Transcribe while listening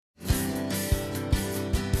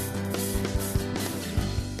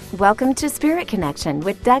Welcome to Spirit Connection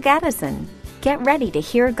with Doug Addison. Get ready to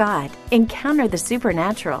hear God, encounter the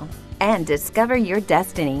supernatural, and discover your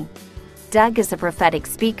destiny. Doug is a prophetic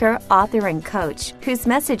speaker, author, and coach whose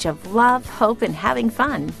message of love, hope, and having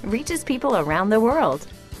fun reaches people around the world.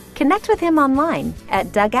 Connect with him online at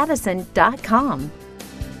DougAddison.com.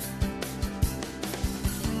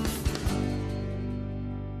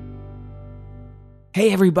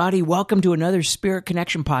 Hey, everybody. Welcome to another Spirit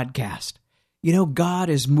Connection podcast. You know, God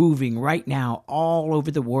is moving right now all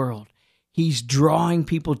over the world. He's drawing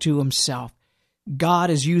people to himself.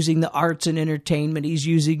 God is using the arts and entertainment. He's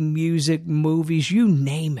using music, movies, you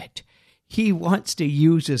name it. He wants to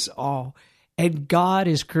use us all. And God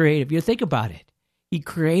is creative. You think about it. He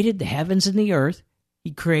created the heavens and the earth.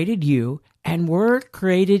 He created you, and we're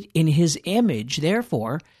created in his image.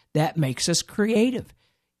 Therefore, that makes us creative.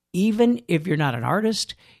 Even if you're not an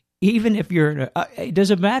artist, even if you're, it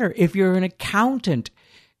doesn't matter. If you're an accountant,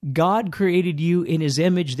 God created you in his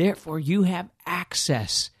image. Therefore, you have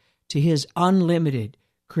access to his unlimited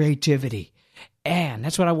creativity. And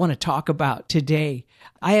that's what I want to talk about today.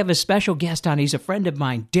 I have a special guest on. He's a friend of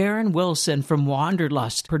mine, Darren Wilson from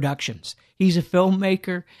Wanderlust Productions. He's a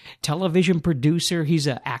filmmaker, television producer. He's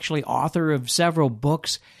actually author of several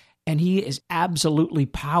books. And he is absolutely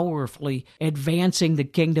powerfully advancing the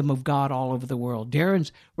kingdom of God all over the world.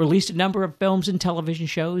 Darren's released a number of films and television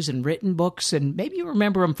shows and written books, and maybe you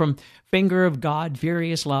remember him from Finger of God,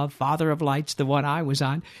 Furious Love, Father of Lights, the one I was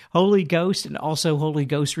on, Holy Ghost, and also Holy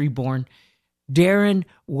Ghost Reborn. Darren,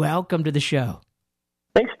 welcome to the show.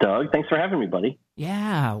 Thanks, Doug. Thanks for having me, buddy.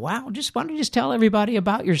 Yeah, wow. Why don't you just tell everybody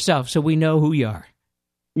about yourself so we know who you are?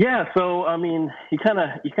 Yeah, so I mean, you kind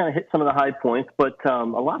of hit some of the high points, but a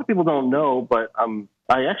lot of people don't know. But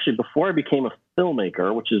I actually, before I became a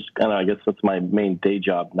filmmaker, which is kind of, I guess that's my main day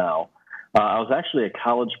job now, I was actually a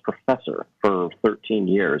college professor for 13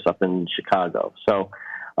 years up in Chicago. So,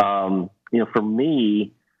 for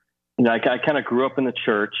me, I kind of grew up in the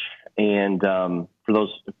church, and for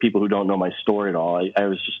those people who don't know my story at all, I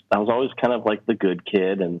was always kind of like the good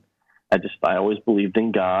kid, and I always believed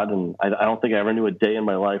in God, and I don't think I ever knew a day in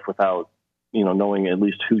my life without, knowing at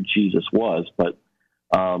least who Jesus was. But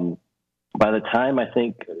by the time I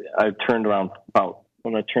think I turned around, about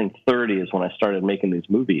when I turned 30 is when I started making these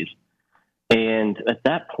movies. And at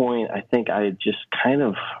that point, I think I had just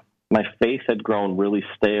my faith had grown really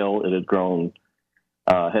stale. It had grown,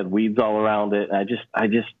 had weeds all around it. And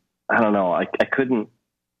I don't know. I couldn't.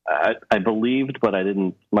 I believed, but I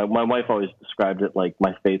didn't. My wife always described it like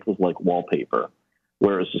my faith was like wallpaper,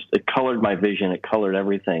 where it colored my vision, it colored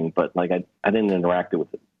everything, but like I didn't interact with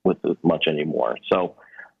it much anymore. So,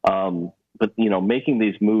 but making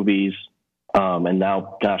these movies and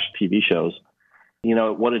now, gosh, TV shows,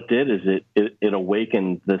 what it did is it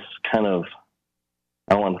awakened this kind of,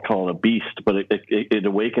 I don't want to call it a beast, but it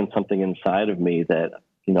awakened something inside of me that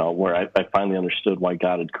where I finally understood why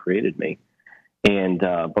God had created me. And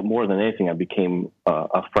but more than anything, I became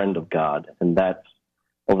a friend of God, and that's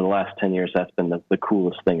over the last 10 years. That's been the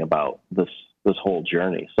coolest thing about this whole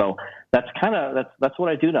journey. So that's what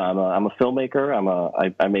I do now. I'm a filmmaker.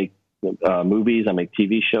 I make movies. I make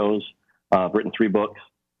TV shows. I've written 3 books,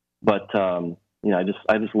 but I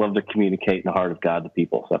just love to communicate the heart of God to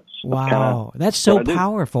people. So that's so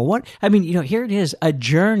powerful. Here it is, a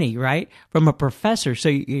journey, right? From a professor. So,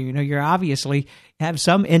 you're obviously have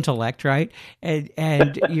some intellect, right?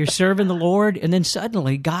 And you're serving the Lord, and then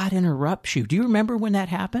suddenly God interrupts you. Do you remember when that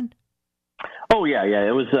happened? Oh, yeah.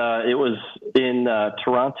 It was in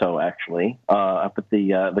Toronto, actually, up at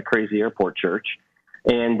the Crazy Airport Church.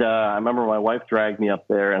 And I remember my wife dragged me up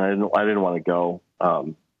there, and I didn't want to go.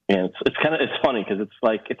 And it's funny because it's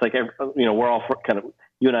like we're all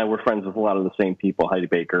you and I were friends with a lot of the same people, Heidi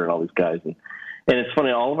Baker and all these guys, and it's funny,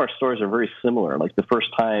 all of our stories are very similar. Like the first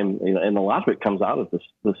time, and a lot of it comes out of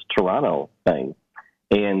this Toronto thing.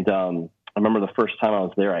 And I remember the first time I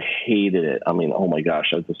was there, I hated it. I mean, oh my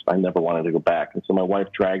gosh, I never wanted to go back. And so my wife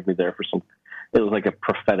dragged me there it was like a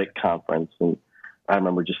prophetic conference, and I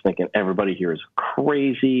remember just thinking, everybody here is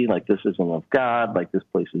crazy. Like, this isn't of God. Like, this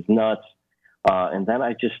place is nuts. And then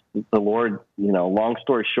the Lord, long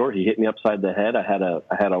story short, he hit me upside the head. I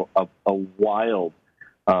had a wild,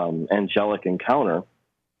 angelic encounter,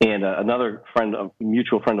 and another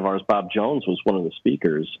mutual friend of ours, Bob Jones, was one of the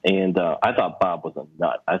speakers. And, I thought Bob was a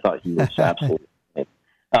nut. I thought he was absolutely, and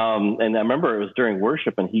I remember it was during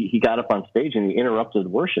worship, and he got up on stage and he interrupted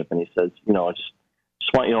worship, and he says, I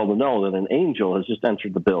just want you all to know that an angel has just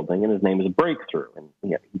entered the building, and his name is Breakthrough. And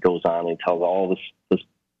he goes on and he tells all this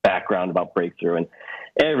background about Breakthrough, and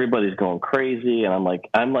everybody's going crazy. And I'm like,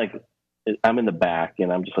 I'm in the back,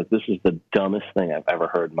 and I'm just like, this is the dumbest thing I've ever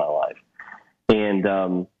heard in my life.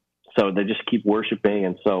 And so they just keep worshiping,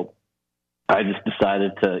 and so I just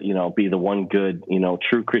decided to, be the one good,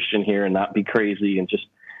 true Christian here and not be crazy, and just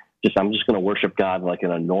I'm just going to worship God like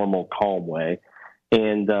in a normal, calm way.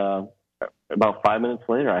 And about 5 minutes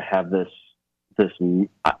later, I have this. There's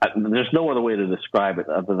no other way to describe it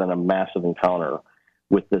other than a massive encounter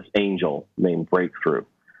with this angel named Breakthrough.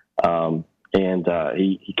 And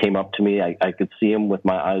he came up to me. I could see him with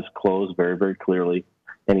my eyes closed very, very clearly.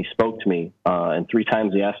 And he spoke to me. And 3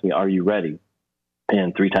 times he asked me, "Are you ready?"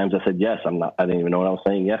 And 3 times I said, "Yes." I didn't even know what I was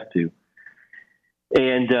saying yes to.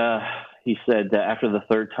 And he said that after the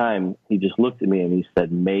 3rd time, he just looked at me and he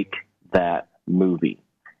said, "Make that movie."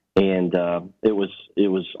 And it was.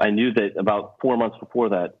 I knew that about 4 months before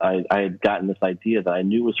that, I had gotten this idea that I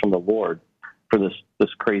knew was from the Lord for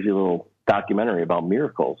this crazy little documentary about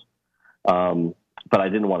miracles. But I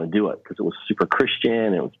didn't want to do it because it was super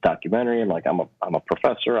Christian. It was a documentary. I'm like, I'm a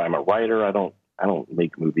professor. I'm a writer. I don't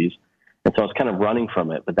make movies. And so I was kind of running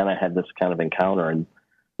from it. But then I had this kind of encounter, and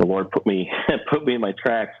the Lord put me in my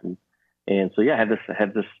tracks. And so, yeah, I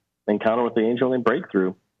had this encounter with the angel named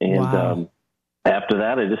Breakthrough. And Wow. After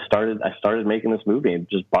that, I started making this movie and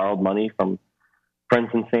just borrowed money from friends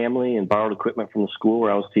and family and borrowed equipment from the school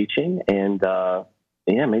where I was teaching. And,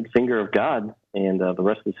 made Finger of God. And the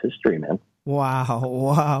rest is history, man.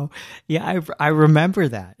 Wow. Yeah, I remember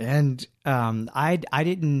that. And I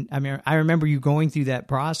remember you going through that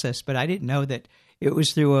process, but I didn't know that it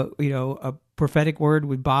was through a prophetic word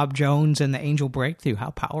with Bob Jones and the angel Breakthrough. How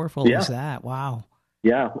powerful is that? Wow.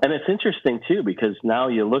 Yeah. And it's interesting too, because now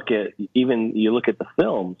you look at the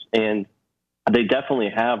films, and they definitely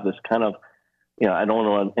have this kind of, I don't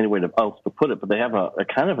know any way else to put it, but they have a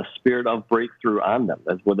kind of a spirit of breakthrough on them,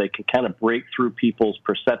 where they can kind of break through people's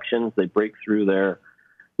perceptions. They break through their,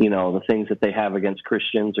 the things that they have against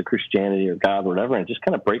Christians or Christianity or God or whatever, and it just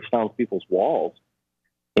kind of breaks down people's walls.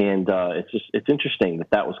 And it's interesting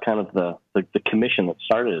that was kind of the commission that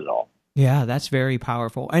started it all. Yeah, that's very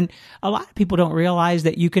powerful. And a lot of people don't realize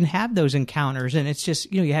that you can have those encounters, and it's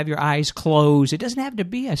just, you have your eyes closed. It doesn't have to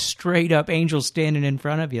be a straight up angel standing in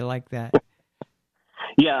front of you like that.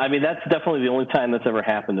 Yeah, I mean, that's definitely the only time that's ever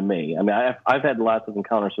happened to me. I mean, I've had lots of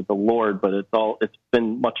encounters with the Lord, but it's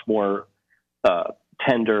been much more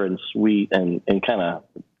tender and sweet and kind of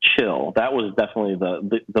chill. That was definitely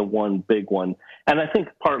the one big one. And I think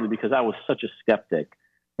partly because I was such a skeptic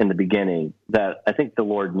in the beginning that I think the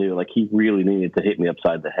Lord knew, like, he really needed to hit me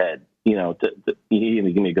upside the head, he needed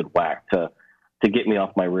to give me a good whack to get me off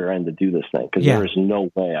my rear end to do this thing, because there is no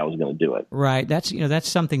way I was going to do it. Right. That's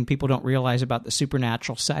something people don't realize about the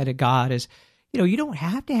supernatural side of God is, you don't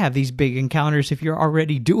have to have these big encounters if you're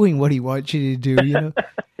already doing what he wants you to do,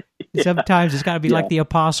 Sometimes it's got to be like the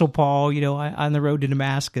Apostle Paul, on the road to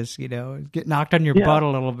Damascus, get knocked on your butt a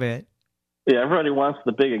little bit. Yeah, everybody wants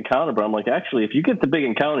the big encounter, but I'm like, actually, if you get the big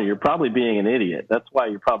encounter, you're probably being an idiot. That's why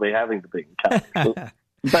you're probably having the big encounter.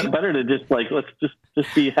 So better to just let's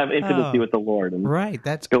just have intimacy with the Lord and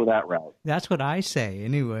go that route. That's what I say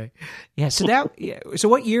anyway. Yeah. So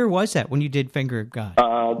what year was that when you did Finger of God?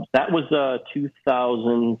 That was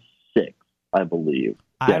 2006, I believe.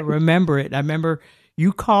 I remember it. I remember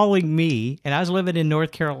you calling me, and I was living in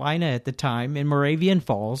North Carolina at the time in Moravian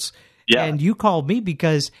Falls. Yeah. And you called me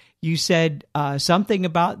because you said something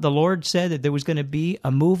about the Lord said that there was going to be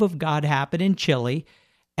a move of God happen in Chile.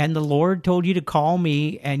 And the Lord told you to call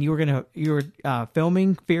me, and you were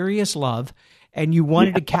filming Furious Love, and you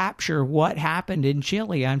wanted to capture what happened in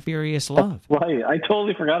Chile on Furious Love. Right. I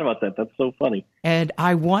totally forgot about that. That's so funny. And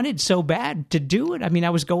I wanted so bad to do it. I mean,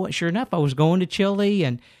 sure enough, I was going to Chile,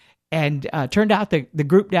 and turned out the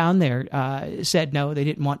group down there said no, they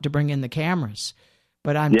didn't want to bring in the cameras.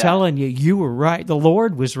 But I'm telling you, you were right. The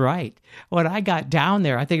Lord was right. When I got down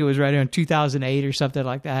there, I think it was right around 2008 or something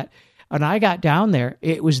like that. When I got down there,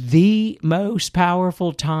 it was the most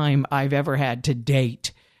powerful time I've ever had to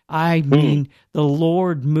date. I mean, the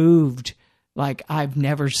Lord moved like I've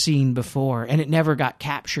never seen before, and it never got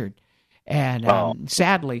captured. And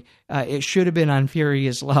sadly, it should have been on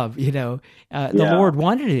Furious Love. The Lord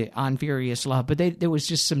wanted it on Furious Love, but there was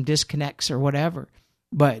just some disconnects or whatever.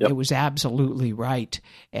 But it was absolutely right,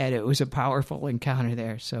 and it was a powerful encounter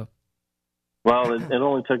there. So. Well, it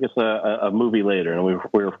only took us a movie later, and we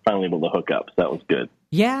were finally able to hook up, so that was good.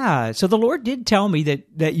 Yeah, so the Lord did tell me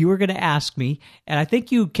that you were going to ask me, and I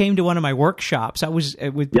think you came to one of my workshops. I was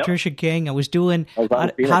with Patricia King. I was doing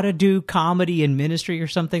how to do comedy in ministry or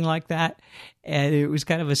something like that, and it was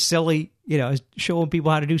kind of a silly, showing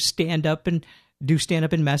people how to do stand-up in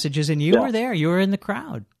messages, and you were there. You were in the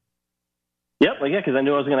crowd. Yep, yeah, because I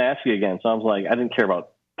knew I was going to ask you again. So I was like, I didn't care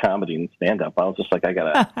about comedy and stand up. I was just like,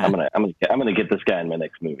 I'm gonna get this guy in my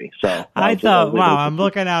next movie. So I thought, wow, I'm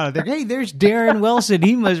looking out there. Hey, there's Darren Wilson.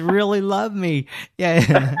 He must really love me.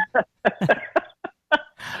 Yeah.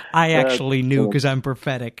 I actually knew because I'm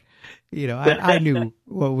prophetic. You know, I knew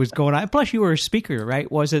what was going on. Plus, you were a speaker,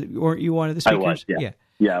 right? Weren't you one of the speakers? I was, yeah.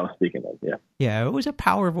 Yeah, I was speaking of, yeah. Yeah, it was a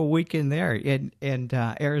powerful weekend there in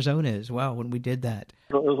Arizona as well when we did that.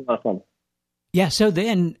 It was a lot of fun. Yeah, so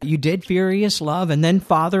then you did Furious Love and then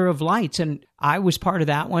Father of Lights, and I was part of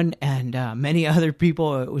that one, and many other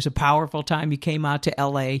people. It was a powerful time. You came out to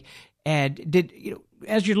L.A., and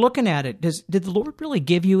as you're looking at it, did the Lord really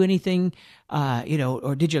give you anything,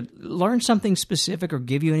 or did you learn something specific or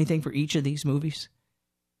give you anything for each of these movies?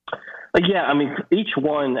 Yeah, I mean, each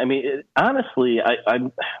one, honestly,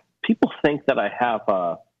 people think that I have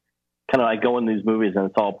I go in these movies and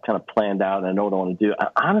it's all kind of planned out and I know what I want to do.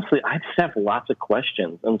 Honestly, I just have lots of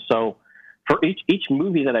questions. And so for each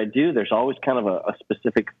movie that I do, there's always kind of a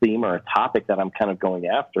specific theme or a topic that I'm kind of going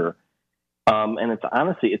after. And it's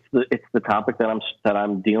honestly, it's the topic that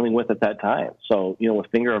I'm dealing with at that time. So,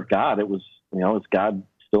 with Finger of God, it was, is God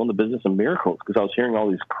still in the business of miracles? Because I was hearing all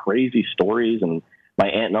these crazy stories, and my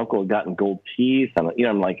aunt and uncle had gotten gold teeth, and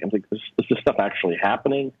I'm like, this is stuff actually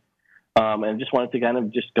happening? And I just wanted to kind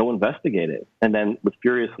of just go investigate it. And then with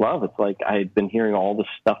Furious Love, it's like I had been hearing all this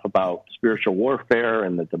stuff about spiritual warfare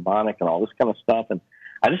and the demonic and all this kind of stuff, and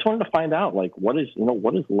I just wanted to find out, like, what is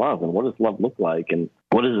love, and what does love look like, and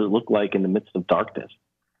what does it look like in the midst of darkness?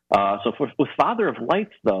 So with Father of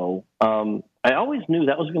Lights, though, I always knew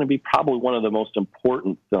that was going to be probably one of the most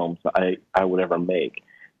important films that I would ever make,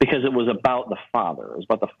 because it was about the Father. It was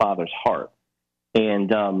about the Father's heart.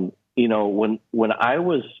 And, when I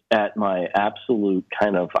was at my absolute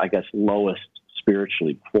kind of, I guess, lowest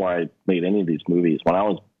spiritually before I made any of these movies, when I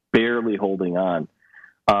was barely holding on,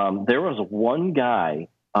 there was one guy.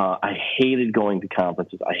 I hated going to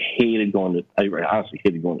conferences. I honestly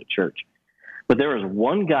hated going to church. But there was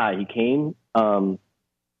one guy. He came to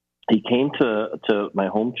my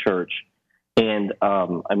home church, and I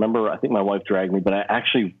remember. I think my wife dragged me, but I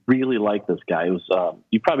actually really liked this guy. It was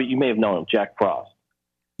you may have known him, Jack Frost.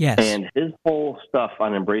 Yes. And his whole stuff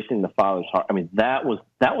on embracing the Father's heart. That was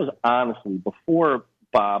honestly before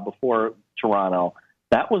Bob, before Toronto.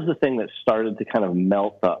 That was the thing that started to kind of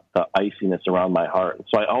melt the iciness around my heart.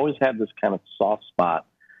 So I always had this kind of soft spot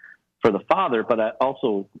for the Father, but I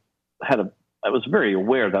also I was very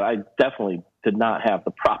aware that I definitely did not have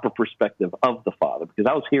the proper perspective of the Father, because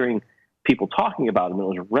I was hearing people talking about him,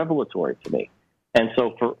 and it was revelatory to me. And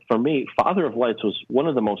so for me, Father of Lights was one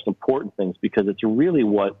of the most important things, because it's really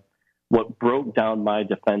what broke down my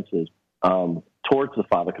defenses towards the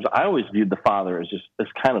Father, because I always viewed the Father as just this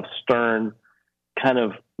kind of stern, kind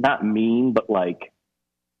of not mean, but like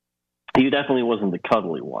he definitely wasn't the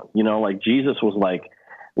cuddly one. Like Jesus was like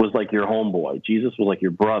your homeboy. Jesus was like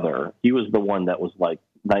your brother. He was the one that was like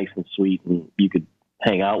nice and sweet and you could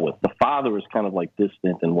hang out with. The Father was kind of like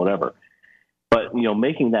distant and whatever. But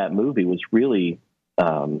making that movie was really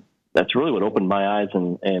that's really what opened my eyes,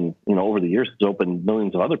 and over the years it's opened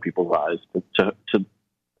millions of other people's eyes to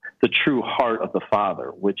the true heart of the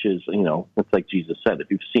Father, which is, it's like Jesus said,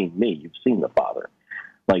 if you've seen me, you've seen the Father.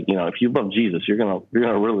 Like, if you love Jesus, you're gonna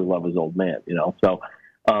really love his old man, So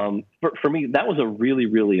for me, that was a really,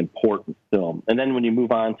 really important film. And then when you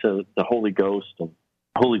move on to the Holy Ghost and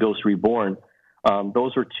Holy Ghost Reborn,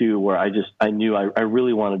 those were two where I knew I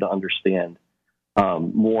really wanted to understand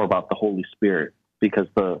more about the Holy Spirit, because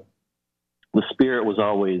the Spirit was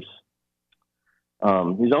always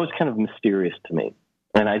he's always kind of mysterious to me.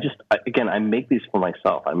 And I make these for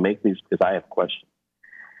myself. I make these because I have questions.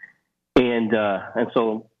 And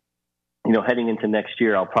so, heading into next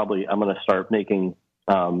year, I'm going to start making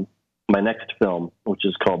my next film, which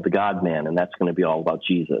is called The God Man, and that's going to be all about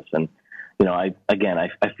Jesus. And, I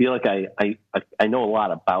feel like I know a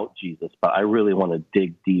lot about Jesus, but I really want to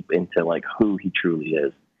dig deep into like who he truly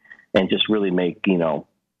is, and just really make,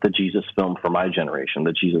 the Jesus film for my generation,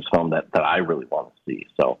 the Jesus film that I really want to see.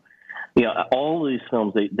 So, all of these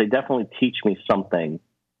films, they definitely teach me something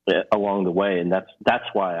along the way, and that's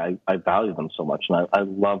why I value them so much, and I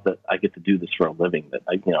love that I get to do this for a living. That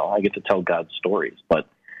I get to tell God's stories. But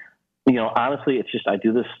honestly, it's just I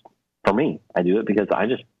do this for me. I do it because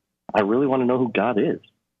I really want to know who God is.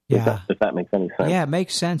 Yeah, if that makes any sense. Yeah, it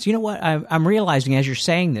makes sense. You know what? I'm realizing as you're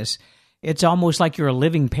saying this, it's almost like you're a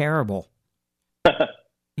living parable.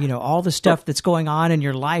 All the stuff that's going on in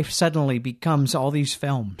your life suddenly becomes all these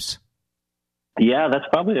films. Yeah, that's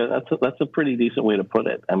probably that's a pretty decent way to put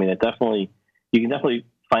it. I mean, you can definitely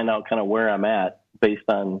find out kind of where I'm at based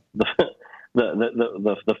on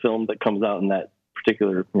the film that comes out in that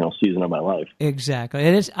particular season of my life. Exactly.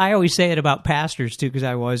 And I always say it about pastors too, because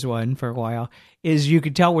I was one for a while, is you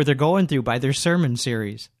can tell what they're going through by their sermon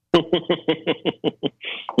series.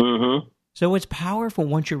 Mm-hmm. So it's powerful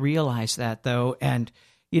once you realize that, though. And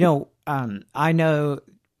I know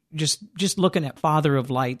just looking at Father of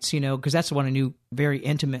Lights, because that's the one I knew very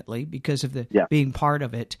intimately because of being part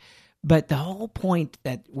of it. But the whole point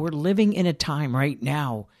that we're living in a time right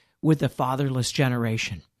now with a fatherless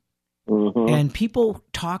generation. Mm-hmm. And people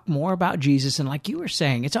talk more about Jesus, and like you were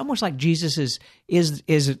saying, it's almost like Jesus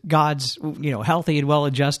is God's healthy and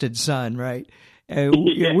well-adjusted son, right?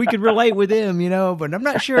 We could relate with him, but I'm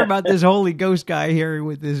not sure about this Holy Ghost guy here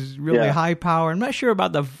with this really high power. I'm not sure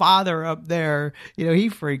about the Father up there. He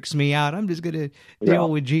freaks me out. I'm just going to deal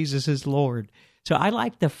with Jesus as Lord. So I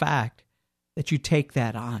like the fact that you take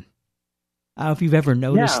that on. I don't know if you've ever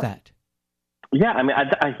noticed that. Yeah, I mean,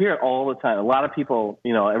 I hear it all the time. A lot of people,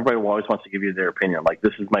 everybody always wants to give you their opinion. Like,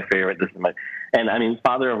 this is my favorite, and I mean,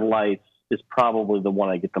 Father of Lights is probably the one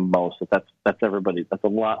I get the most. That's everybody. That's a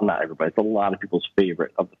lot, not everybody. It's a lot of people's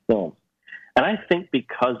favorite of the films. And I think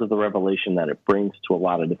because of the revelation that it brings to a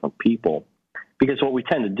lot of different people, because what we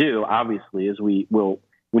tend to do, obviously, is we will,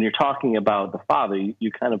 when you're talking about the Father,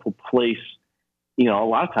 you kind of will place, a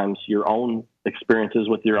lot of times your own experiences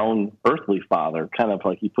with your own earthly father, kind of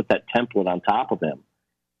like you put that template on top of him.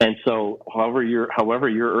 And so however your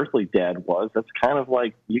earthly dad was, that's kind of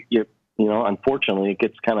like, unfortunately, it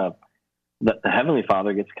gets kind of, the Heavenly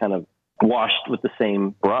Father gets kind of washed with the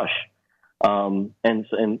same brush. And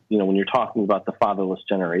when you're talking about the fatherless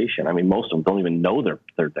generation, I mean, most of them don't even know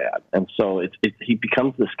their dad. And so he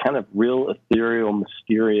becomes this kind of real ethereal,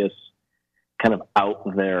 mysterious, kind of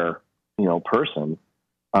out there, person.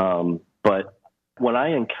 But when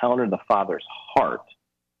I encountered the Father's heart,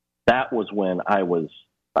 that was when I was,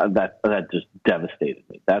 that just devastated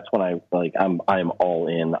me. That's when I am all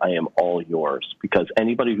in. I am all yours, because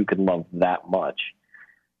anybody who can love that much,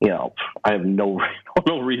 I have no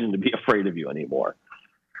reason to be afraid of you anymore.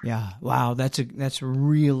 Yeah. Wow. That's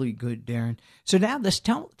really good, Darren. So now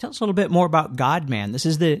tell us a little bit more about God-Man. This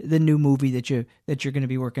is the new movie that you're going to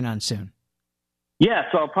be working on soon. Yeah.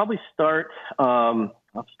 So I'll probably start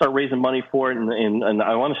raising money for it, and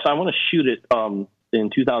I want to shoot it in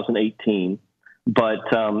 2018. But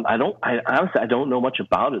I don't know much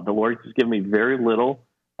about it. The Lord has given me very little.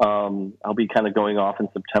 I'll be kind of going off in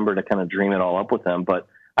September to kind of dream it all up with them. But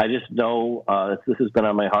I just know this has been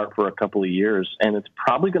on my heart for a couple of years, and it's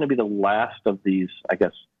probably going to be the last of these, I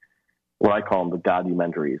guess, what I call them, the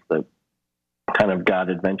God-umentaries, the kind of God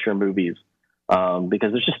adventure movies.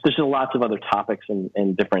 Because there's just lots of other topics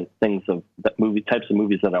and different things types of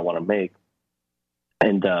movies that I want to make.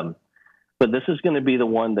 And, but this is going to be the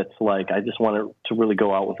one that's like, I just want it to really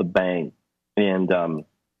go out with a bang. And, all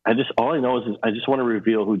I know is I just want to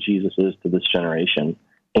reveal who Jesus is to this generation.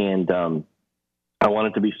 And, I want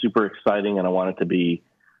it to be super exciting, and I want it to be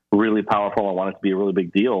really powerful. I want it to be a really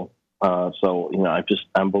big deal. So,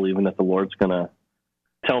 I'm believing that the Lord's going to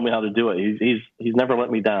tell me how to do it. He's never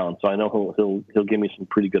let me down, so I know he'll give me some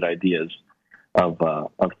pretty good ideas of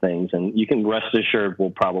things. And you can rest assured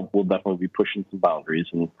we'll definitely be pushing some boundaries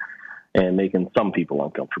and making some people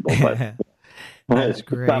uncomfortable. But That's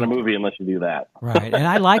great. It's not a movie unless you do that. Right. And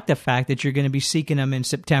I like the fact that you're going to be seeking them in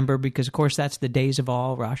September, because of course that's the days of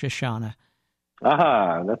all, Rosh Hashanah.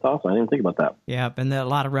 That's awesome. I didn't think about that. Yeah, and a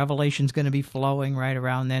lot of revelation's going to be flowing right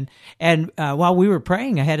around then. And while we were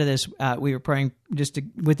praying ahead of this, we were praying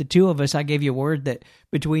with the two of us. I gave you a word that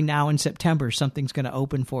between now and September, something's going to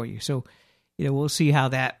open for you. So, we'll see how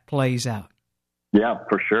that plays out. Yeah,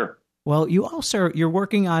 for sure. Well, you're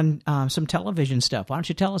working on some television stuff. Why don't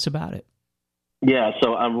you tell us about it? Yeah,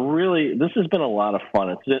 so this has been a lot of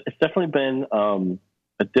fun. It's definitely been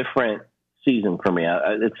a different season for me.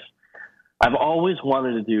 I've always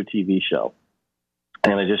wanted to do a TV show,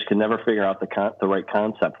 and I just could never figure out the right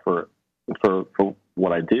concept for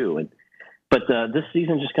what I do. But this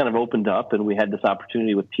season just kind of opened up, and we had this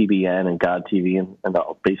opportunity with TBN and God TV and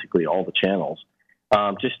basically all the channels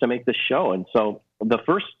just to make this show. And so the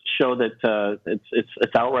first show that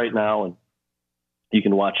it's out right now, and you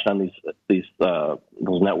can watch it on these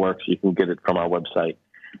networks. You can get it from our website.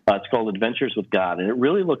 It's called Adventures with God, and it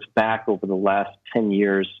really looks back over the last 10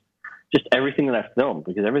 years. Just everything that I've filmed,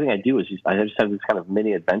 because everything I do is I just have these kind of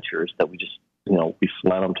mini adventures that we just, we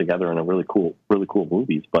slam them together in a really cool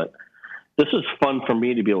movies. But this is fun for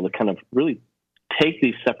me to be able to kind of really take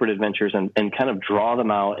these separate adventures and kind of draw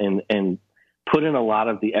them out and put in a lot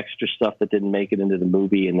of the extra stuff that didn't make it into the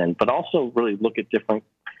movie. But also really look at different,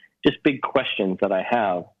 just big questions that I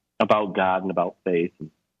have about God and about faith.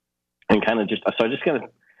 and kind of so I just kind of,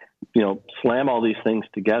 slam all these things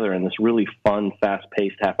together in this really fun,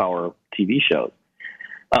 fast-paced half-hour TV shows.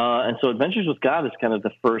 And so Adventures with God is kind of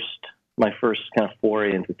my first kind of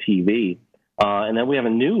foray into TV. And then we have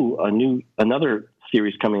another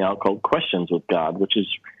series coming out called Questions with God, which is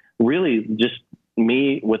really just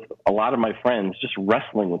me with a lot of my friends just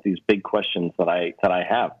wrestling with these big questions that I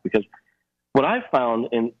have. Because what I've found,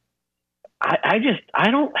 and I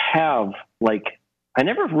don't have, like, I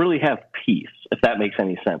never really have peace, if that makes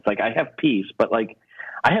any sense. Like, I have peace, but, like,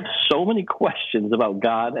 I have so many questions about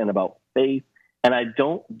God and about faith, and I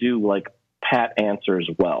don't do, like, pat answers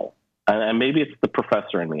well. And maybe it's the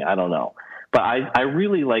professor in me, I don't know. But I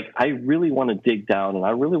really want to dig down, and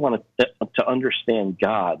I really want to understand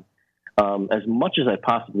God as much as I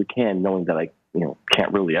possibly can, knowing that I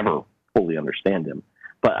can't really ever fully understand him.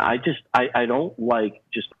 But I don't like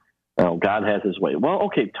just, God has his way. Well,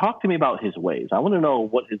 okay, talk to me about his ways. I want to know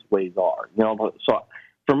what his ways are. So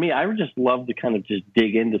for me, I would just love to kind of just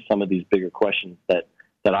dig into some of these bigger questions that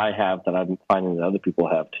I have, that I'm finding that other people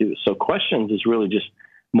have too. So Questions is really just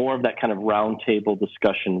more of that kind of roundtable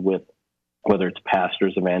discussion with, whether it's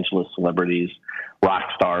pastors, evangelists, celebrities, rock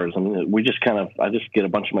stars. I mean, I just get a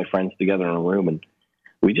bunch of my friends together in a room, and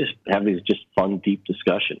we just have these just fun, deep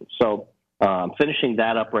discussions. So I'm finishing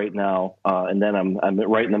that up right now, and then I'm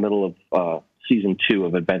right in the middle of season 2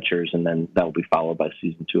 of Adventures, and then that will be followed by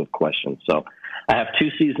season 2 of Questions. So I have 2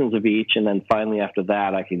 seasons of each, and then finally after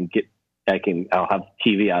that, I'll have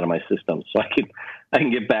TV out of my system, so I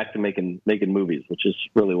can get back to making movies, which is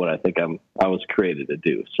really what I think I was created to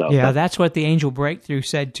do. So yeah, that's what the Angel Breakthrough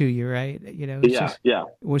said to you, right?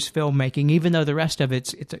 Was filmmaking, even though the rest of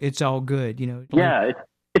it's all good, Yeah,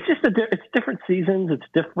 it's just it's different seasons. It's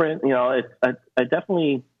different, I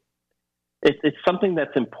definitely. It's something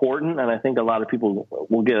that's important, and I think a lot of people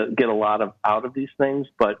will get a lot out of these things.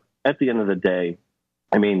 But at the end of the day,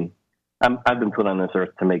 I mean, I've been put on this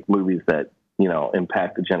earth to make movies that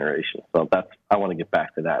impact the generation. So I want to get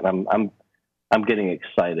back to that. I'm getting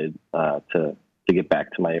excited to get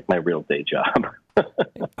back to my real day job.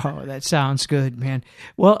 Oh, that sounds good, man.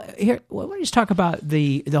 Well, let's just talk about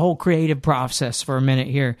the whole creative process for a minute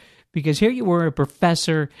here. Because here you were a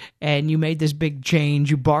professor, and you made this big change.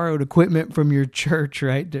 You borrowed equipment from your church,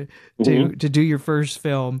 right, to do your first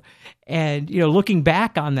film. And looking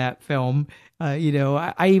back on that film, I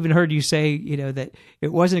even heard you say, that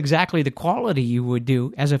it wasn't exactly the quality you would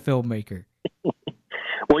do as a filmmaker.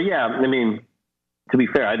 Well, yeah. I mean, to be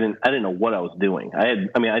fair, I didn't know what I was doing.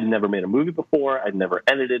 I'd never made a movie before. I'd never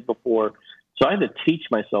edited before, so I had to teach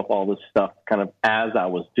myself all this stuff kind of as I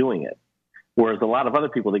was doing it. Whereas a lot of other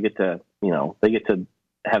people, they get to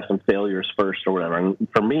have some failures first or whatever. And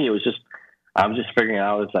for me, I was just figuring it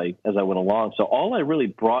out as I went along. So all I really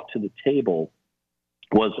brought to the table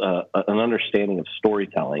was an understanding of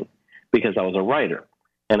storytelling, because I was a writer,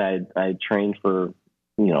 and I trained for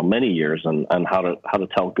many years on how to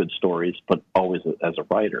tell good stories, but always as a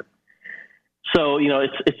writer. So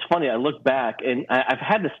it's funny. I look back, and I've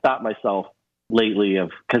had to stop myself lately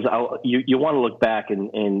because you want to look back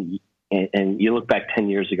and you look back 10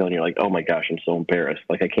 years ago and you're like, oh my gosh, I'm so embarrassed.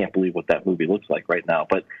 Like, I can't believe what that movie looks like right now.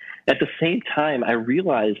 But at the same time, I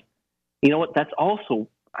realized, that's also,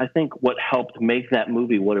 I think, what helped make that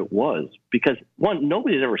movie what it was. Because one,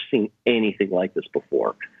 nobody had ever seen anything like this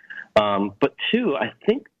before. But two, I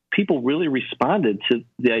think people really responded to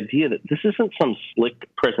the idea that this isn't some slick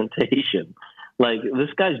presentation. Like, this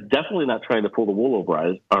guy's definitely not trying to pull the wool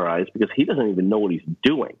over our eyes, because he doesn't even know what he's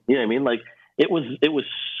doing. You know what I mean? Like, it was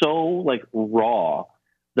so like raw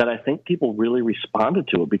that I think people really responded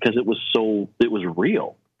to it, because it was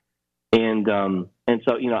real. And so,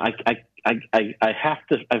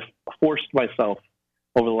 I've forced myself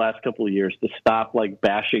over the last couple of years to stop like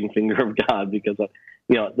bashing Finger of God, because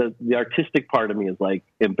the artistic part of me is like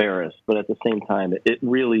embarrassed, but at the same time, it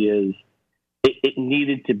really is, it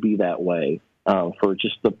needed to be that way for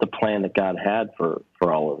just the plan that God had for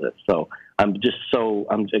all of it. So I'm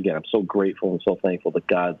so grateful and so thankful that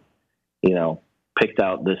God, picked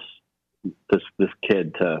out this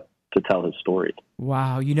kid to tell his story.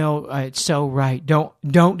 Wow. It's so right.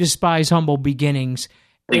 Don't despise humble beginnings.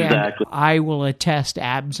 Exactly. And I will attest,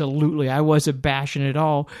 absolutely. I wasn't bashing at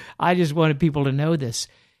all. I just wanted people to know this,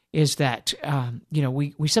 is that,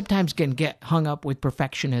 we sometimes can get hung up with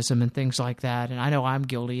perfectionism and things like that. And I know I'm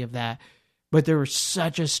guilty of that. But there was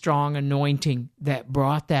such a strong anointing that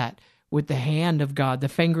brought that with the hand of God. The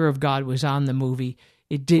finger of God was on the movie.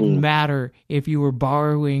 It didn't matter if you were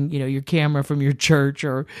borrowing, your camera from your church,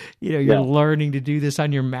 or, you're learning to do this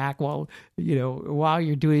on your Mac while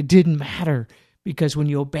you're doing it. It didn't matter, because when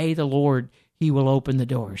you obey the Lord, He will open the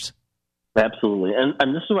doors. Absolutely.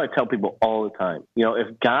 And this is what I tell people all the time. You know,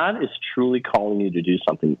 if God is truly calling you to do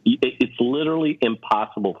something, it's literally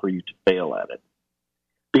impossible for you to fail at it.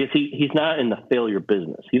 Because he's not in the failure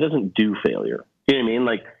business. He doesn't do failure. You know what I mean?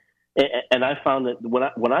 Like, and I found that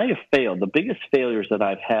when I have failed, the biggest failures that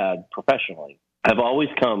I've had professionally have always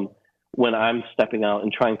come when I'm stepping out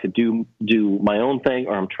and trying to do my own thing,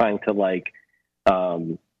 or I'm trying to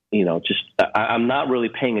I'm not really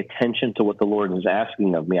paying attention to what the Lord is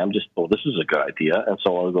asking of me. I'm just, this is a good idea, and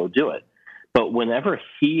so I'll go do it. But whenever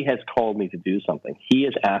He has called me to do something, He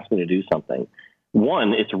has asked me to do something,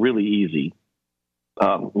 one, it's really easy,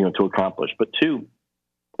 to accomplish. But two,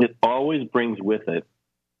 it always brings with it,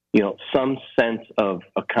 some sense of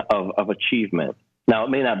achievement. Now, it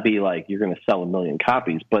may not be like you're going to sell 1 million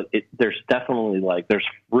copies, but there's definitely there's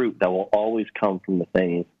fruit that will always come from the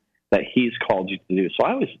things that He's called you to do. So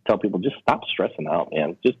I always tell people, just stop stressing out,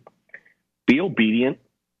 man. Just be obedient.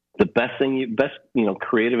 The best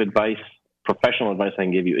creative advice, professional advice I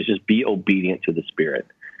can give you is just be obedient to the Spirit.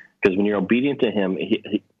 Because when you're obedient to Him,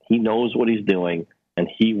 He knows what He's doing, and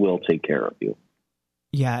He will take care of you.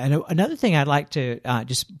 Yeah, and another thing I'd like to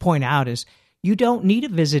just point out is you don't need a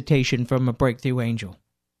visitation from a breakthrough angel.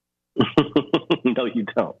 No, you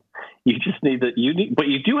don't. You just need but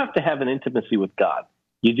you do have to have an intimacy with God.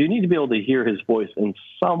 You do need to be able to hear His voice in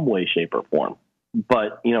some way, shape, or form.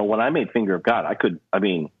 But, when I made Finger of God,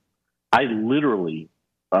 I literally,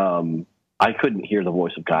 I couldn't hear the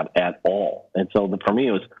voice of God at all. And so for me,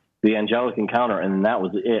 it was the angelic encounter, and that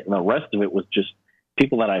was it. And the rest of it was just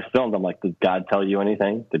people that I filmed. I'm like, did God tell you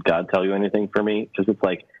anything? Did God tell you anything for me? Because it's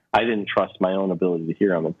like I didn't trust my own ability to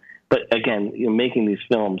hear Him. But again, making these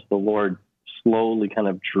films, the Lord slowly kind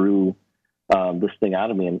of drew this thing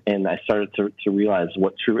out of me, and I started to realize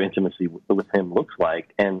what true intimacy with Him looks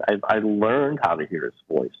like, and I learned how to hear His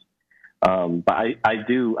voice. But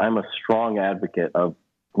I'm a strong advocate of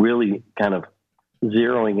really kind of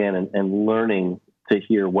zeroing in and learning to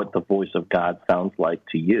hear what the voice of God sounds like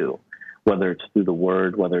to you, whether it's through the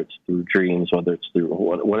Word, whether it's through dreams, whether it's through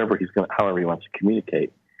whatever however He wants to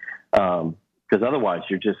communicate. Because otherwise,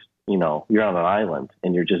 you're just you're on an island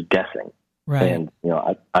and you're just guessing. Right. And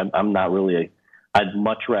I'm not really. I'd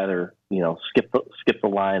much rather skip the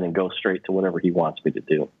line and go straight to whatever He wants me to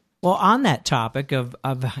do. Well, on that topic of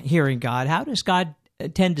hearing God, how does God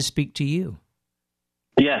tend to speak to you?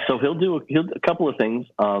 Yeah, so He'll do a couple of things.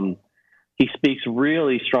 He speaks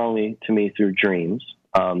really strongly to me through dreams.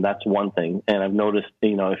 That's one thing, and I've noticed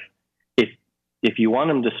if you want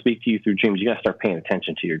Him to speak to you through dreams, you got to start paying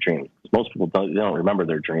attention to your dreams. Most people don't remember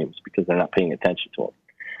their dreams because they're not paying attention to them.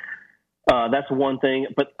 That's one thing,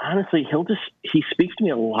 but honestly, He speaks to me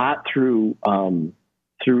a lot through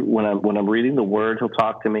when I'm reading the Word. He'll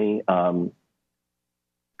talk to me. A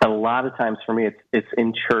lot of times for me, it's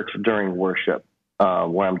in church during worship,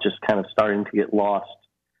 where I'm just kind of starting to get lost,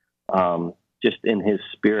 just in His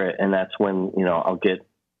Spirit, and that's when I'll get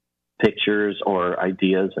pictures or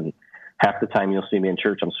ideas, and half the time you'll see me in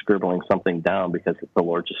church, I'm scribbling something down because the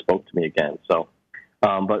Lord just spoke to me again. So,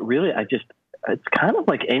 but really, it's kind of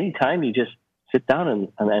like any time you just sit down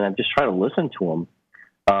and I just try to listen to Him.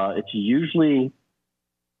 It's usually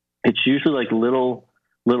like little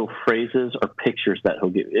phrases or pictures that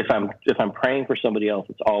He'll give. If I'm praying for somebody else,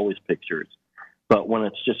 it's always pictures. But when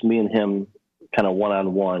it's just me and Him, kind of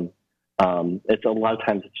one-on-one, it's a lot of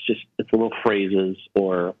times it's little phrases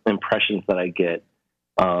or impressions that I get.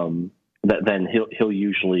 That then he'll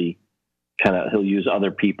usually he'll use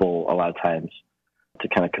other people a lot of times to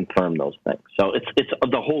kind of confirm those things. So it's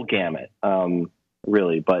the whole gamut,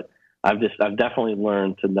 really. But I've definitely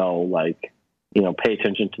learned to know, pay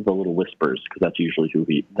attention to the little whispers, because that's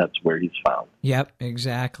usually that's where He's found. Yep,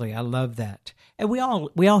 exactly. I love that. And we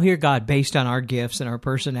all hear God based on our gifts and our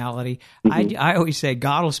personality. Mm-hmm. I always say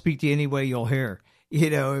God will speak to you any way you'll hear.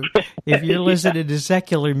 If you're listening to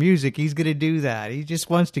secular music, He's going to do that. He just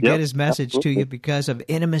wants to get His message to you because of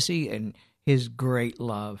intimacy and His great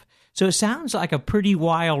love. So it sounds like a pretty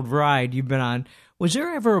wild ride you've been on. Was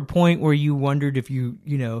there ever a point where you wondered if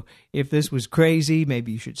if this was crazy,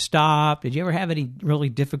 maybe you should stop? Did you ever have any really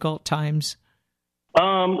difficult times?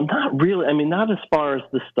 Not really. I mean, not as far as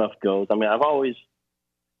this stuff goes. I mean, I've always,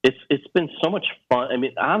 it's been so much fun. I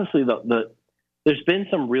mean, honestly, there's been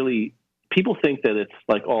some really, people think that it's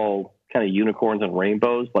like all kind of unicorns and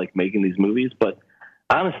rainbows, like making these movies, but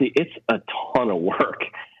honestly, it's a ton of work.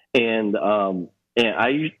 And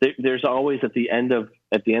there's always at the end of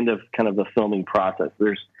kind of the filming process,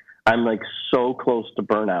 I'm like so close to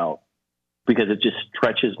burnout because it just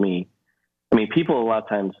stretches me. I mean, people a lot of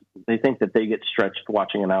times, they think that they get stretched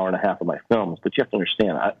watching an hour and a half of my films, but you have to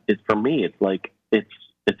understand, for me, it's like,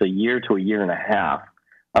 it's a year to a year and a half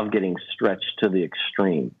of getting stretched to the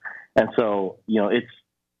extreme. And so,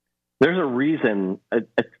 there's a reason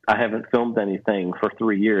I haven't filmed anything for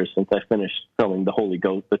 3 years since I finished filming the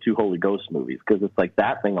 2 Holy Ghost movies, because it's like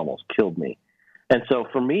that thing almost killed me. And so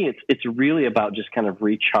for me, it's really about just kind of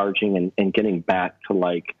recharging and getting back to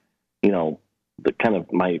the kind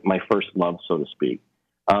of my first love, so to speak.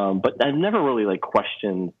 But I've never really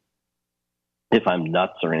questioned if I'm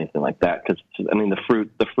nuts or anything like that, because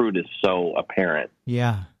the fruit is so apparent.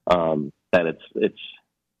 Yeah. That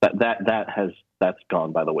that's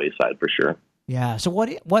gone by the wayside for sure. Yeah. So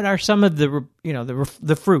what are some of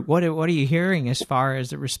the fruit? What are you hearing as far as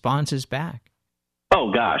the responses back?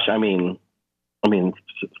 Oh gosh, I mean,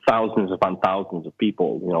 thousands upon thousands of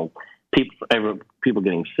people. People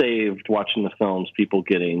getting saved watching the films, people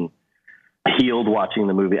getting healed watching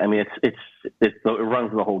the movie. I mean, it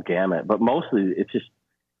runs the whole gamut. But mostly,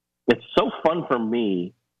 it's so fun for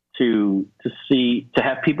me to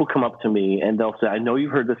have people come up to me and they'll say, "I know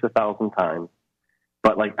you've heard this 1,000 times,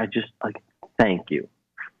 but thank you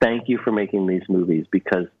for making these movies,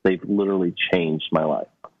 because they've literally changed my life."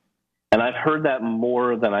 And I've heard that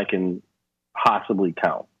more than I can possibly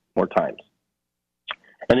count, more times.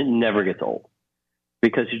 And it never gets old,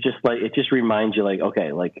 because it just reminds you,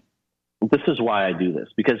 okay, this is why I do this.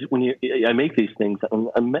 Because when I make these things, and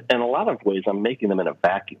in a lot of ways, I'm making them in a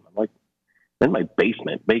vacuum. I'm in my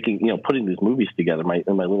basement, putting these movies together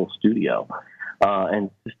in my little studio.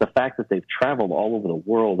 And just the fact that they've traveled all over the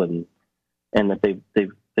world and that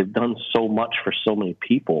they've done so much for so many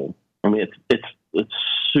people. I mean, it's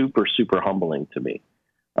super, super humbling to me.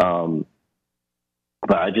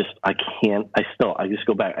 But I just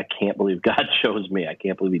go back. I can't believe God chose me. I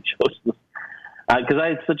can't believe He chose this. Because I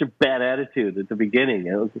had such a bad attitude at the beginning.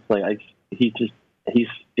 It was just he's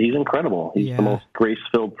incredible. He's the most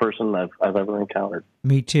grace-filled person I've ever encountered.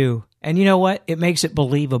 Me too. And you know what? It makes it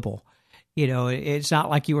believable. It's not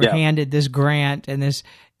like you were handed this grant and this,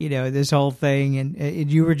 this whole thing,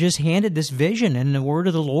 and you were just handed this vision and the word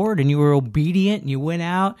of the Lord, and you were obedient, and you went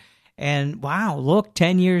out, and wow, look,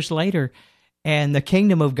 10 years later, and the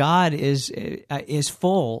kingdom of God is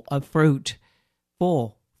full of fruit,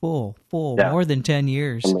 full, more than 10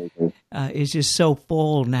 years. It's just so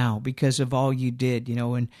full now because of all you did,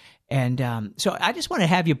 and so I just want to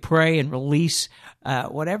have you pray and release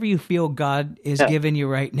whatever you feel God is giving you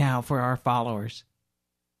right now for our followers.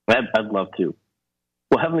 I'd love to.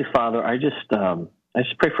 Well, Heavenly Father, I just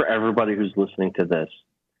pray for everybody who's listening to this.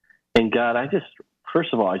 And God,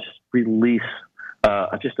 first of all, I just release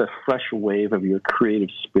just a fresh wave of your creative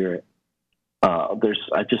spirit. I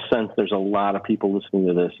just sense there's a lot of people listening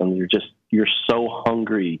to this, and you're so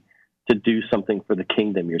hungry to do something for the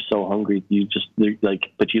kingdom. You're so hungry,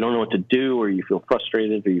 but you don't know what to do, or you feel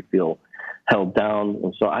frustrated, or you feel held down.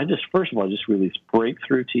 And so first of all, I just release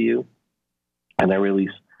breakthrough to you, and I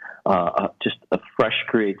release just a fresh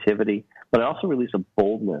creativity, but I also release a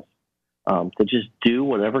boldness to just do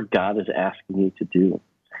whatever God is asking you to do.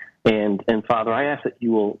 And Father, I ask that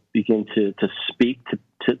you will begin to speak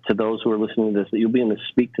to those who are listening to this, that you'll begin to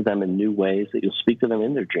speak to them in new ways, that you'll speak to them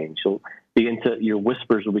in their dreams. Your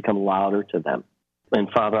whispers will become louder to them. And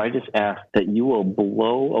Father, I just ask that you will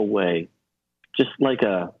blow away,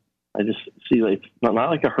 I just see it's not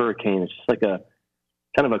like a hurricane, it's just like a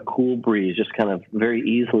kind of a cool breeze, just kind of very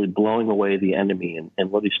easily blowing away the enemy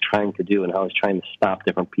and what he's trying to do and how he's trying to stop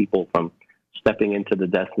different people from stepping into the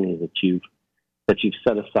destiny that you've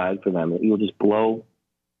set aside for them. That you will just blow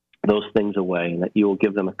those things away, and that you will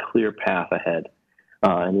give them a clear path ahead,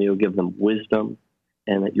 and you'll give them wisdom,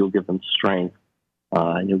 and that you'll give them strength,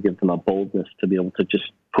 and you'll give them a boldness to be able to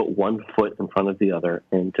just put one foot in front of the other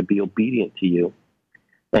and to be obedient to you.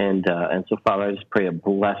 And so, Father, I just pray a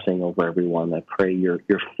blessing over everyone. I pray your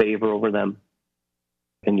favor over them,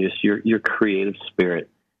 and just your creative spirit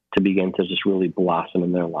to begin to just really blossom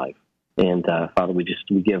in their life. And Father, we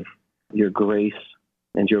give your grace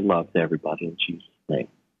and your love to everybody in Jesus' name.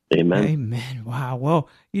 Amen. Amen. Wow. Well,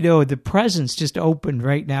 the presence just opened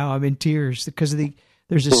right now. I'm in tears because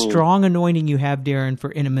there's a strong anointing you have, Darren,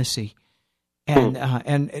 for intimacy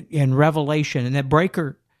and revelation, and that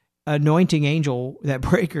breaker anointing angel,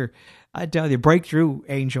 I tell you, breakthrough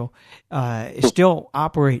angel, still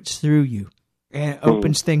operates through you and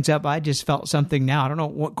opens things up. I just felt something now. I don't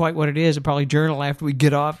know quite what it is. I'll probably journal after we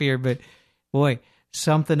get off here, but boy,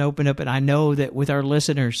 something opened up. And I know that with our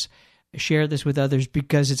listeners, share this with others,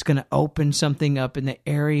 because it's going to open something up in the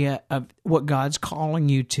area of what God's calling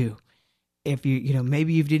you to. If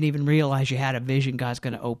maybe you didn't even realize you had a vision, God's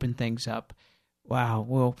going to open things up. Wow.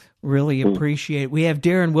 We'll really appreciate it. We have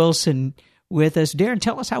Darren Wilson with us. Darren,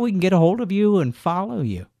 tell us how we can get a hold of you and follow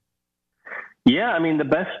you. Yeah, I mean, the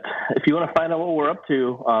best, if you want to find out what we're up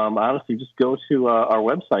to, honestly, just go to our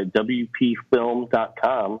website,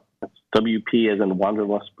 WPFilm.com. That's WP as in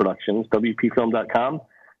Wanderlust Productions, WPFilm.com.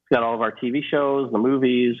 It's got all of our TV shows, the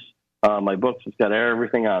movies, my books. It's got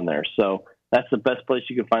everything on there. So that's the best place.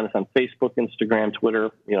 You can find us on Facebook, Instagram,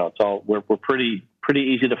 Twitter. You know, it's all, we're pretty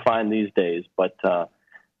easy to find these days. But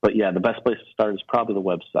yeah, the best place to start is probably the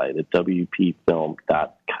website at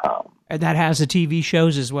WPFilm.com. And that has the TV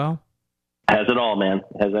shows as well? Has it all, man.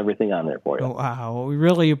 It has everything on there for you. Oh, wow. We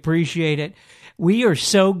really appreciate it. We are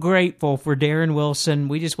so grateful for Darren Wilson.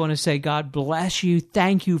 We just want to say God bless you.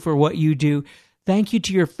 Thank you for what you do. Thank you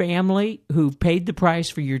to your family who paid the price,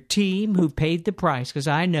 for your team who paid the price, because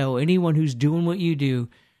I know anyone who's doing what you do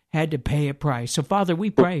had to pay a price. So, Father, we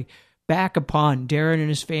pray back upon Darren and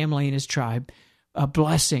his family and his tribe, a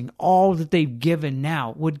blessing. All that they've given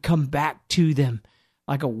now would come back to them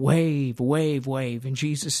like a wave, wave, wave. In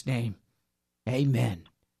Jesus' name. Amen.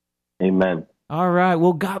 Amen. All right.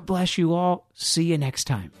 Well, God bless you all. See you next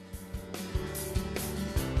time.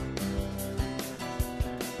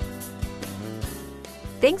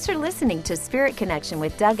 Thanks for listening to Spirit Connection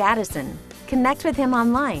with Doug Addison. Connect with him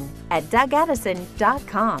online at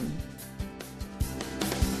DougAddison.com.